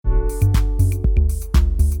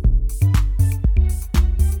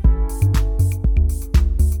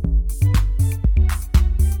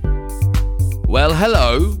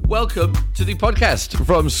hello. Welcome to the podcast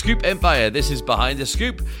from Scoop Empire. This is Behind the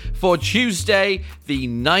Scoop for Tuesday, the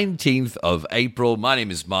 19th of April. My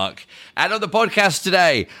name is Mark. And on the podcast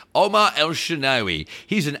today, Omar El Shenawy.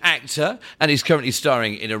 He's an actor and he's currently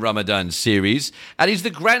starring in a Ramadan series. And he's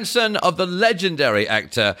the grandson of the legendary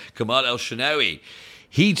actor Kamal El Shenawy.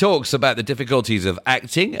 He talks about the difficulties of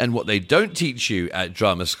acting and what they don't teach you at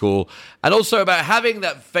drama school, and also about having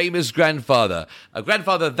that famous grandfather, a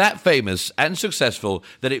grandfather that famous and successful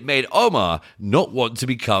that it made Omar not want to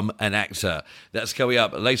become an actor. That's coming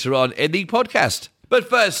up later on in the podcast. But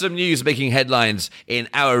first, some news making headlines in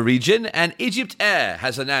our region, and EgyptAir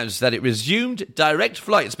has announced that it resumed direct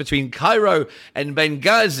flights between Cairo and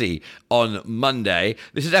Benghazi on Monday.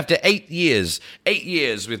 This is after 8 years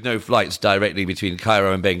with no flights directly between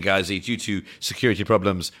Cairo and Benghazi due to security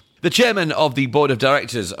problems. The chairman of the board of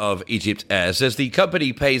directors of EgyptAir says the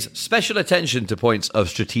company pays special attention to points of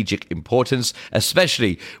strategic importance,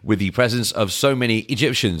 especially with the presence of so many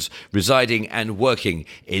Egyptians residing and working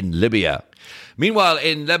in Libya. Meanwhile,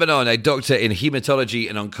 in Lebanon, a doctor in hematology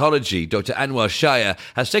and oncology, Dr. Anwar Shaya,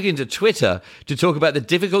 has taken to Twitter to talk about the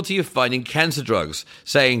difficulty of finding cancer drugs,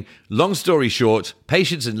 saying, long story short,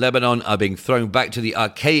 patients in Lebanon are being thrown back to the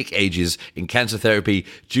archaic ages in cancer therapy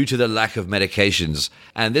due to the lack of medications.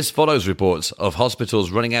 And this follows reports of hospitals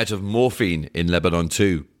running out of morphine in Lebanon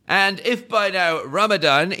too. And if by now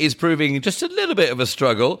Ramadan is proving just a little bit of a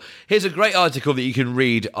struggle, here's a great article that you can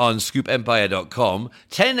read on scoopempire.com.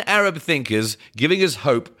 10 Arab thinkers giving us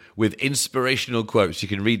hope with inspirational quotes. You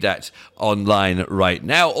can read that online right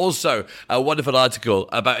now. Also, a wonderful article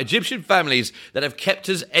about Egyptian families that have kept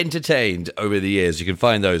us entertained over the years. You can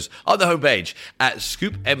find those on the homepage at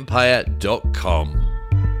scoopempire.com.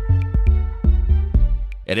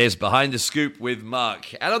 It is Behind the Scoop with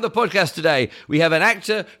Mark. And on the podcast today, we have an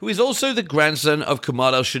actor who is also the grandson of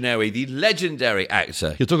Kamal El Shenawy, the legendary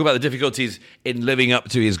actor. He'll talk about the difficulties in living up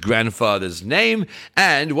to his grandfather's name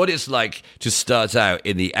and what it's like to start out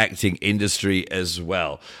in the acting industry as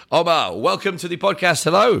well. Omar, welcome to the podcast.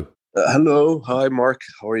 Hello. Hello. Hi, Mark.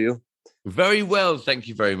 How are you? Very well. Thank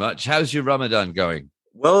you very much. How's your Ramadan going?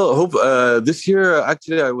 Well, this year,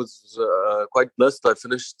 actually, I was quite blessed. I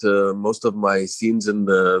finished most of my scenes in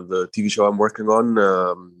the TV show I'm working on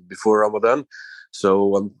before Ramadan.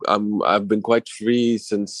 So I've been quite free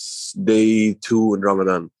since day 2 in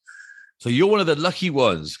Ramadan. So you're one of the lucky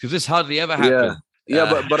ones, because this hardly ever happens.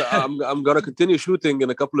 Yeah, but I'm gonna continue shooting in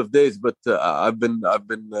a couple of days. But I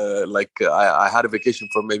had a vacation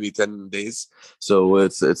for maybe 10 days, so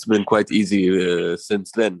it's been quite easy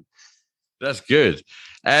since then. That's good.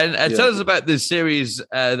 And tell us about this series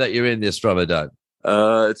that you're in this Ramadan.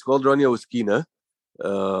 It's called Rania Wiskina.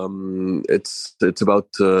 It's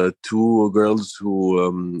about 2 girls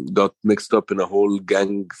who got mixed up in a whole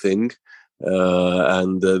gang thing,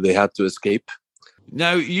 and they had to escape.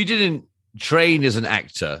 Now, you didn't train as an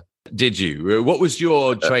actor, did you? What was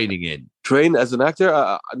your training in? Train as an actor?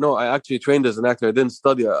 No, I actually trained as an actor. I didn't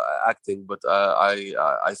study acting, but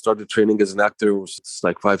I started training as an actor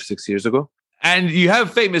like 5-6 years ago. And you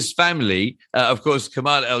have famous family, of course,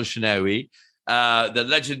 Kamal El Shenawy, the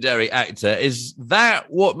legendary actor. Is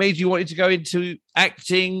that what made you want to go into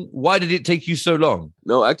acting? Why did it take you so long?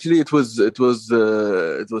 No, actually, it was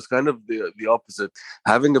kind of the opposite.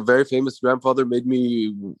 Having a very famous grandfather made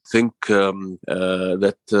me think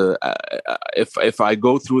that if I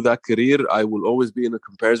go through that career, I will always be in a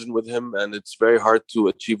comparison with him, and it's very hard to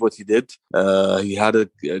achieve what he did. He had a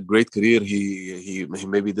great career. He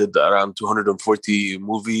maybe did around 240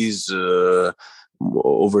 movies,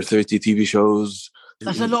 over 30 TV shows.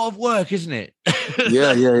 That's a lot of work, isn't it?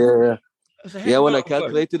 Yeah. Yeah, when I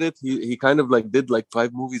calculated it, he kind of did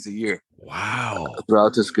 5 movies a year. Wow!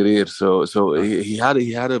 Throughout his career, so he had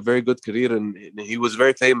a very good career, and he was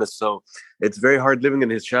very famous. So it's very hard living in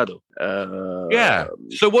his shadow. Yeah.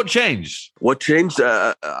 So what changed? What changed?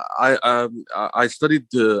 I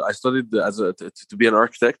studied to be an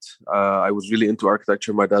architect. I was really into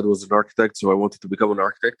architecture. My dad was an architect, so I wanted to become an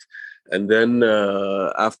architect. And then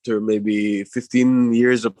after maybe 15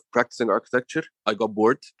 years of practicing architecture, I got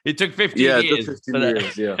bored. It took 15 years. Yeah, it took 15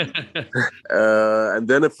 years, yeah. And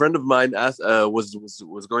then a friend of mine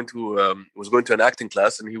was going to an acting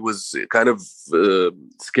class, and he was kind of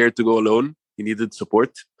scared to go alone. He needed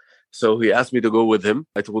support. So he asked me to go with him.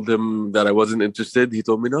 I told him that I wasn't interested. He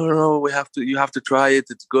told me, no, you have to try it.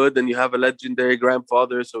 It's good. And you have a legendary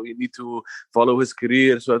grandfather, so you need to follow his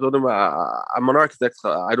career. So I told him, I'm an architect.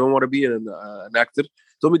 I don't want to be an actor. He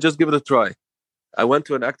told me, just give it a try. I went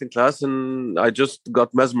to an acting class and I just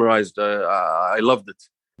got mesmerized. I loved it.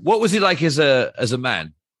 What was he like as a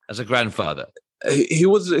man, as a grandfather? He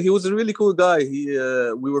was a really cool guy.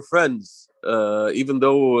 We were friends, even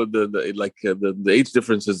though the age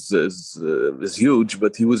difference is huge.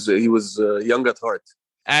 But he was young at heart.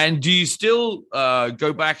 And do you still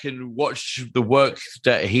go back and watch the work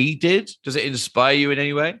that he did? Does it inspire you in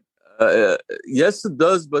any way? Yes, it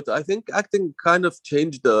does. But I think acting kind of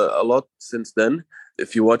changed a lot since then.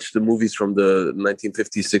 If you watch the movies from the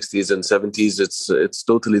 1950s, 60s, and 70s, it's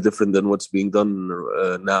totally different than what's being done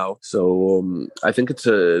now. So I think it's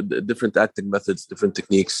different acting methods, different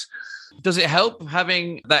techniques. Does it help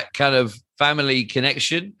having that kind of family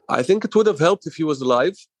connection? I think it would have helped if he was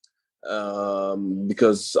alive,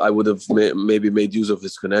 because I would have maybe made use of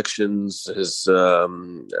his connections, his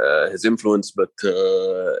influence. But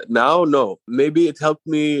now, no. Maybe it helped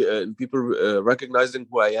me in people recognizing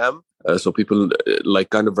who I am. So people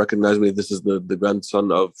kind of recognize me. This is the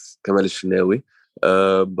grandson of Kamal El Shenawy.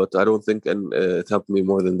 But I don't think it helped me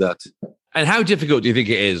more than that. And how difficult do you think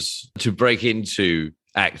it is to break into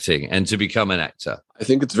acting and to become an actor? I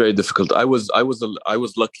think it's very difficult. I was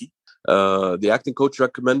lucky. The acting coach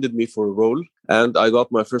recommended me for a role, and I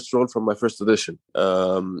got my first role from my first audition.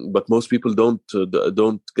 But most people don't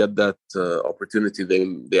get that opportunity.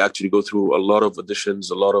 They actually go through a lot of auditions,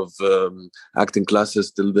 a lot of acting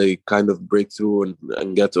classes till they kind of break through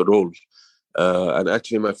and get a role. And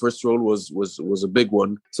actually, my first role was a big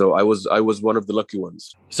one. So I was one of the lucky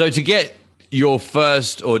ones. So to get your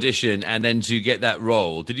first audition and then to get that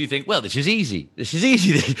role, did you think, well, this is easy.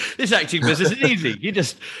 This acting business is easy. You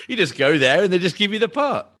just go there and they just give you the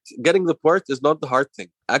part. Getting the part is not the hard thing.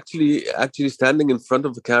 Actually standing in front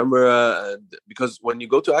of the camera, and because when you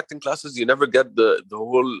go to acting classes, you never get the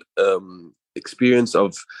whole experience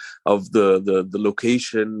of the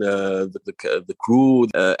location, the crew,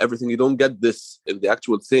 everything. You don't get this in the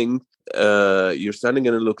actual thing. You're standing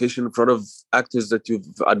in a location in front of actors that you've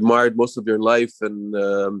admired most of your life,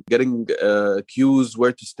 and getting cues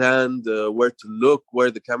where to stand, where to look,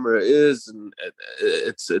 where the camera is, and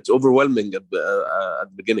it's overwhelming at the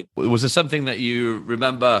beginning. Was there something that you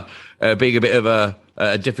remember being a bit of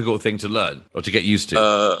a difficult thing to learn or to get used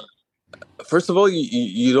to? First of all,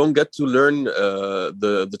 you don't get to learn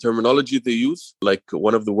the terminology they use. Like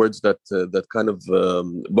one of the words that kind of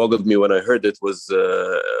boggled me when I heard it was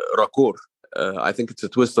raccord. I think it's a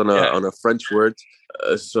twist on a French word.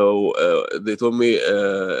 So they told me,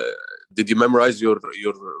 did you memorize your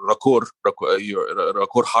raccord? Your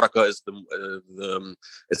raccord haraka is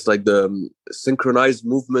it's like the synchronized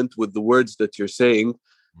movement with the words that you're saying.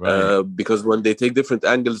 Right. Because when they take different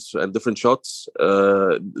angles and different shots,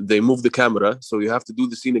 they move the camera. So you have to do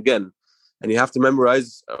the scene again. And you have to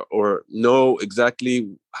memorize or know exactly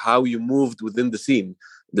how you moved within the scene.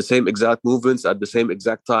 The same exact movements at the same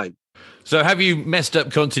exact time. So have you messed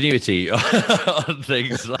up continuity on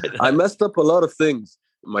things like that? I messed up a lot of things.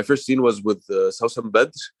 My first scene was with Sausam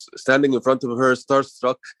Bed, standing in front of her,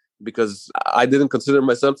 starstruck, because I didn't consider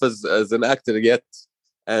myself as an actor yet.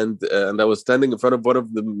 And I was standing in front of one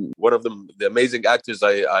of the amazing actors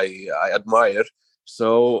I admire.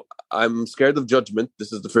 So I'm scared of judgment.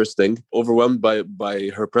 This is the first thing. Overwhelmed by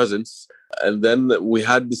her presence. And then we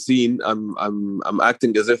had the scene. I'm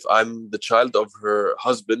acting as if I'm the child of her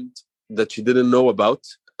husband that she didn't know about.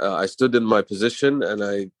 I stood in my position and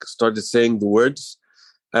I started saying the words.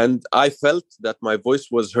 And I felt that my voice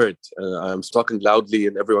was heard. I'm talking loudly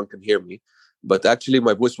and everyone can hear me. But actually,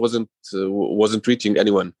 my voice wasn't reaching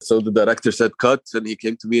anyone. So the director said cut, and he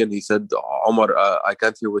came to me and he said, "Omar, I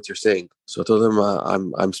can't hear what you're saying." So I told him,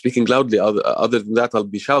 "I'm speaking loudly. Other than that, I'll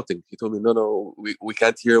be shouting." He told me, "No, we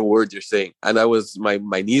can't hear a word you're saying." And I was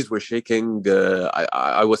my knees were shaking.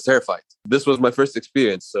 I was terrified. This was my first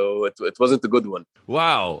experience, so it wasn't a good one.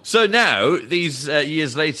 Wow. So now, these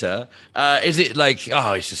years later, is it like,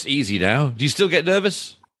 oh, it's just easy now? Do you still get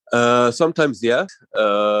nervous? Sometimes, yeah.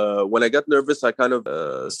 When I get nervous, I kind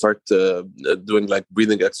of start doing like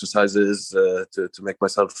breathing exercises to make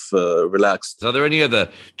myself relaxed. Are there any other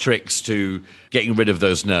tricks to getting rid of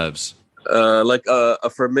those nerves? Like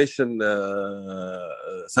affirmation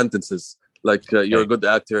sentences. Like, you're a good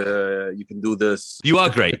actor, you can do this. You are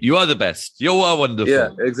great. You are the best. You are wonderful. Yeah,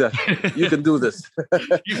 exactly. You can do this.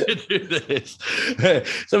 You can do this.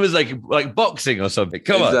 Something's like boxing or something.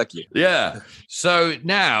 Come on. Exactly. Yeah. So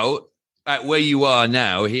now, at where you are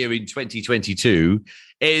now, here in 2022,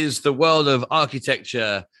 is the world of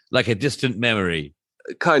architecture like a distant memory?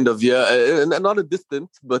 Kind of, yeah. Not a distant,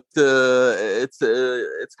 but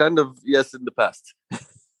it's kind of, yes, in the past.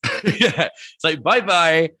 Yeah. It's like,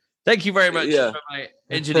 bye-bye. Thank you very much for my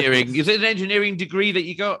engineering. Is it an engineering degree that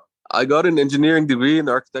you got? I got an engineering degree in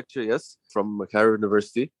architecture, yes, from Cairo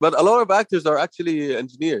University. But a lot of actors are actually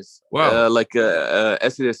engineers. Wow.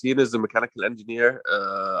 Essir Yassin is a mechanical engineer.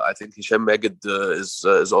 I think Hisham Magid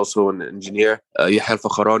is also an engineer. Yahya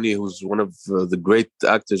Al-Fakhrani, who's one of the great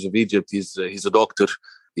actors of Egypt, he's a doctor.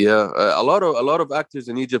 Yeah, a lot of actors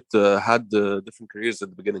in Egypt had different careers at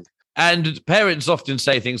the beginning. And parents often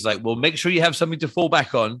say things like, well, make sure you have something to fall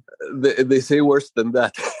back on. They say worse than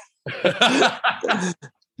that.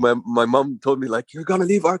 My mom told me, like, you're gonna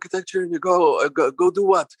leave architecture and you go do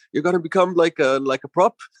what? You're gonna become like a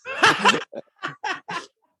prop.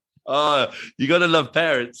 Oh, you gotta love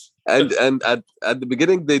parents. And at the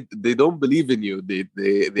beginning they don't believe in you. They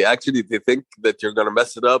think that you're gonna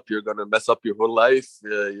mess it up. You're gonna mess up your whole life.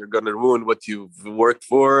 You're gonna ruin what you've worked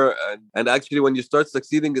for. And actually, when you start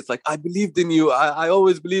succeeding, it's like, I believed in you. I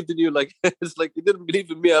always believed in you. Like, it's like you didn't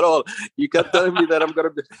believe in me at all. You kept telling me that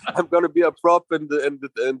I'm gonna be a prop in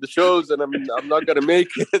the shows, and I'm not gonna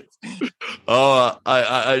make it. Oh,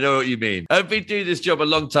 I know what you mean. I've been doing this job a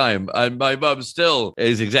long time, and my mum still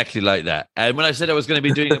is exactly like that. And when I said I was going to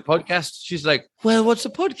be doing a podcast, she's like, well, what's a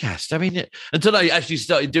podcast? I mean, until I actually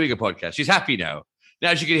started doing a podcast, she's happy now.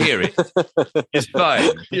 Now she can hear it. It's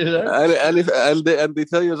fine. You know? And they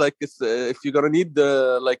tell you, like, it's, if you're gonna need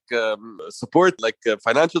support, like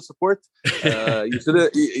financial support,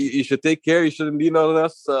 you should take care. You shouldn't lean on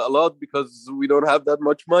us a lot because we don't have that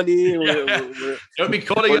much money. Don't be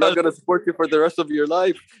calling we're not gonna support you for the rest of your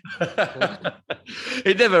life.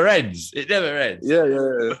 It never ends. It never ends.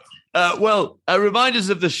 Yeah. Remind us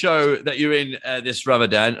of the show that you're in this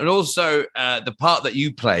Ramadan, and also the part that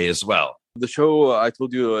you play as well. The show, I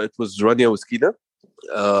told you, it was Rania Wiskina,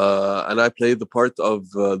 and I played the part of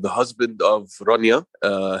the husband of Rania.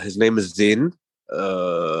 His name is Zain.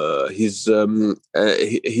 He's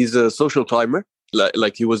a social climber.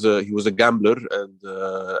 Like he was a gambler and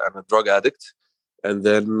a drug addict, and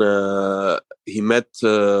then he met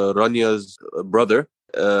Rania's brother.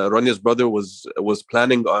 Rania's brother was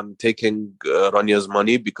planning on taking Rania's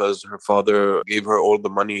money because her father gave her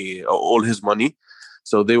all his money.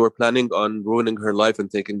 So they were planning on ruining her life and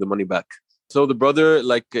taking the money back. So the brother,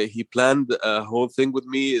 he planned a whole thing with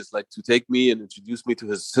me, is like to take me and introduce me to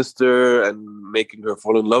his sister and making her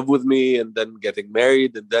fall in love with me and then getting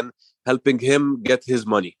married and then helping him get his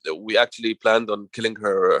money. We actually planned on killing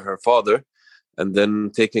her father and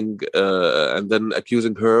then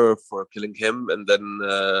accusing her for killing him and then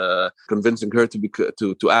convincing her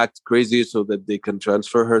to act crazy so that they can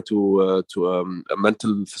transfer her to a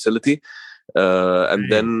mental facility.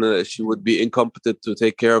 And then she would be incompetent to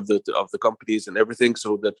take care of the companies and everything,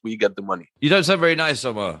 so that we get the money. You don't sound very nice,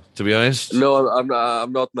 Omar, to be honest. No,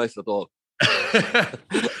 I'm not nice at all.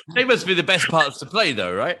 They must be the best parts to play,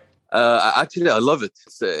 though, right? Actually, I love it.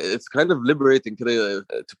 It's kind of liberating to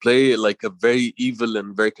play like a very evil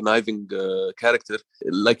and very conniving character.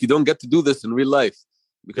 Like, you don't get to do this in real life.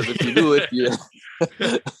 Because if you do it,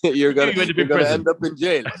 you're gonna end up in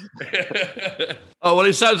jail. Oh, well,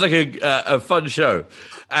 it sounds like a fun show,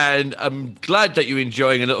 and I'm glad that you're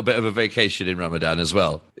enjoying a little bit of a vacation in Ramadan as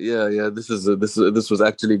well. Yeah. This was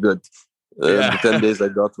actually good. The 10 days I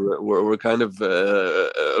got were kind of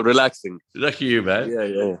relaxing. Lucky you, man.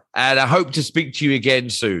 Yeah. And I hope to speak to you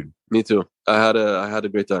again soon. Me too. I had a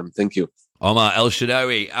great time. Thank you. Omar El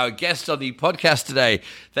Shenawy, our guest on the podcast today.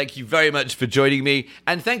 Thank you very much for joining me,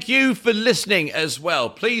 and thank you for listening as well.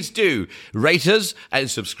 Please do rate us and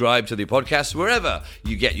subscribe to the podcast wherever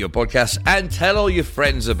you get your podcasts, and tell all your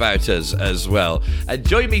friends about us as well. And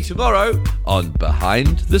join me tomorrow on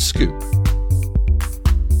Behind the Scoop.